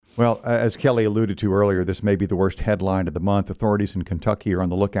Well, as Kelly alluded to earlier, this may be the worst headline of the month. Authorities in Kentucky are on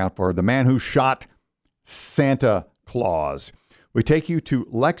the lookout for the man who shot Santa Claus. We take you to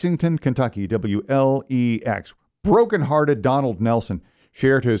Lexington, Kentucky, WLEX. Broken-hearted Donald Nelson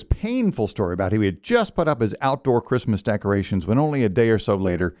shared his painful story about how he had just put up his outdoor Christmas decorations when only a day or so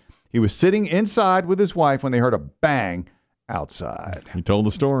later, he was sitting inside with his wife when they heard a bang outside. He told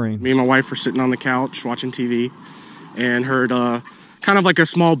the story. Me and my wife were sitting on the couch watching TV and heard kind of like a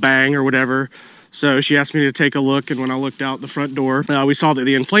small bang or whatever. So she asked me to take a look, and when I looked out the front door, we saw that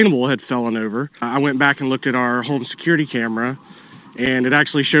the inflatable had fallen over. I went back and looked at our home security camera, and it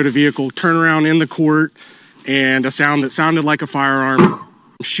actually showed a vehicle turn around in the court and a sound that sounded like a firearm,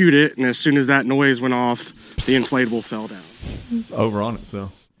 shoot it, and as soon as that noise went off, the inflatable fell down. Over on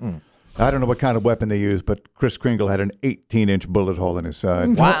itself. I don't know what kind of weapon they used, but Kris Kringle had an 18-inch bullet hole in his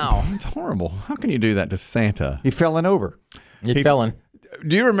side. Wow. It's horrible. How can you do that to Santa? He fell in over. He fell in.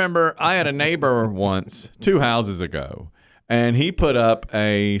 Do you remember I had a neighbor once, 2 houses ago, and he put up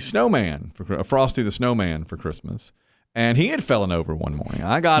a snowman, a Frosty the Snowman for Christmas, and he had fallen over one morning.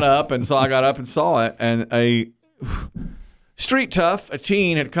 I got up and saw it, and a street tough, a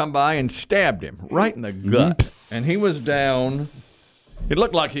teen, had come by and stabbed him right in the gut, and he was down. It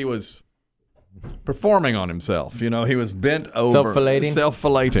looked like he was performing on himself. You know, he was bent over. Self-fillating?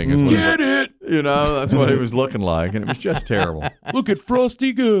 Self-fillating. Is what Get it! You know, that's what he was looking like, and it was just terrible. Look at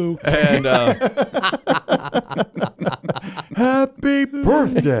Frosty go. And Happy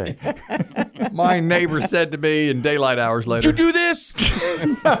birthday. my neighbor said to me in daylight hours later, Did you do this?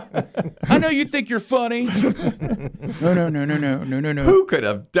 I know you think you're funny. No. who could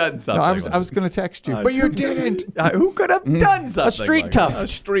have done something? I was going to text you. But you didn't. Who could have done something? A street like tough. that? A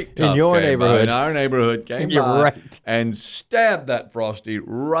street tough In your came by, neighborhood. in our neighborhood came You're by right. and stabbed that Frosty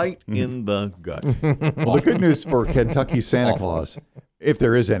right in the gut. Well, the good news for Kentucky Santa Claus, if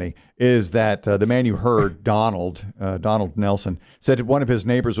there is any, is that the man you heard, Donald Nelson, said that one of his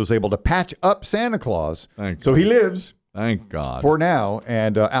neighbors was able to patch up Santa Claus. So he lives Thank God. for now.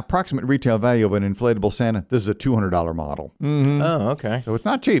 And approximate retail value of an inflatable Santa, this is a $200 model. Oh, okay. So it's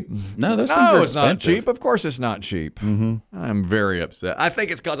not cheap. No, those things No, are it's not expensive. cheap. Of course it's not cheap. I'm very upset. I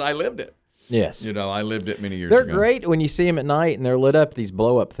think it's because I lived it. Yes. You know, I lived it many years They're ago. great when you see them at night and they're lit up, these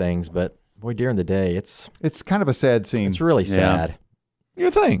blow-up things, but boy, during the day, it's It's kind of a sad scene. really sad.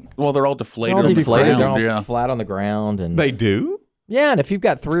 You think? Well, they're all deflated. They're all on the deflated. ground, They're all yeah. flat on the ground. And They do? yeah, and if you've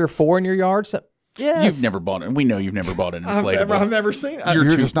got 3 or 4 in your yard, yes. You've never bought it. We know you've never bought an inflatable. I've never seen it.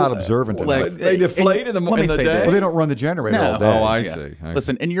 You're just not observant enough. They deflate in the let me say day? this. Well, they don't run the generator all day. Oh, I Yeah. see. Okay.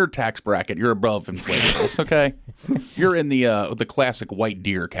 Listen, in your tax bracket, you're above inflatables, okay? You're in the classic white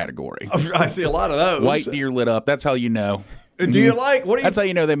deer category. I see a lot of those. White deer lit up. That's how you know. Do you like? What do you? That's how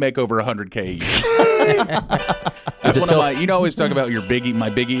you know they make over $100K a year. That's one of my. You know, always talk about my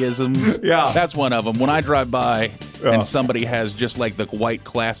biggie-isms. Yeah. That's one of them. When I drive by and somebody has just like the white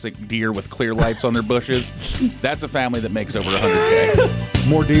classic deer with clear lights on their bushes, that's a family that makes over $100K.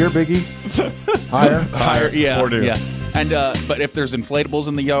 More deer, Biggie? Higher? Yeah. More deer. Yeah. And but if there's inflatables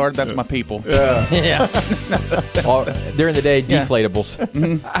in the yard, that's my people. Yeah. Or, during the day,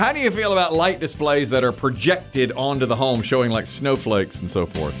 deflatables. How do you feel about light displays that are projected onto the home, showing like snowflakes and so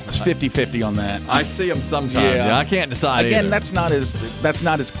forth? It's 50-50 on that. I see them sometimes. Yeah. Yeah, I can't decide. Again, either. that's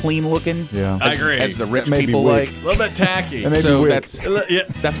not as clean looking. Yeah. I agree. As the rich That may be people weak. like. a little bit tacky. That may be So weak.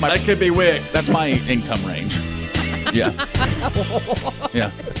 that's my That could be wick. that's my income range. Yeah. Yeah.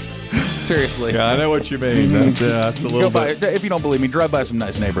 Seriously. Yeah, I know what you mean. That's a Go little by, bit. if you don't believe me, drive by some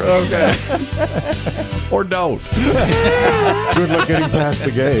nice neighborhoods. Okay. Or don't. Good luck getting past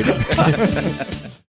the gate.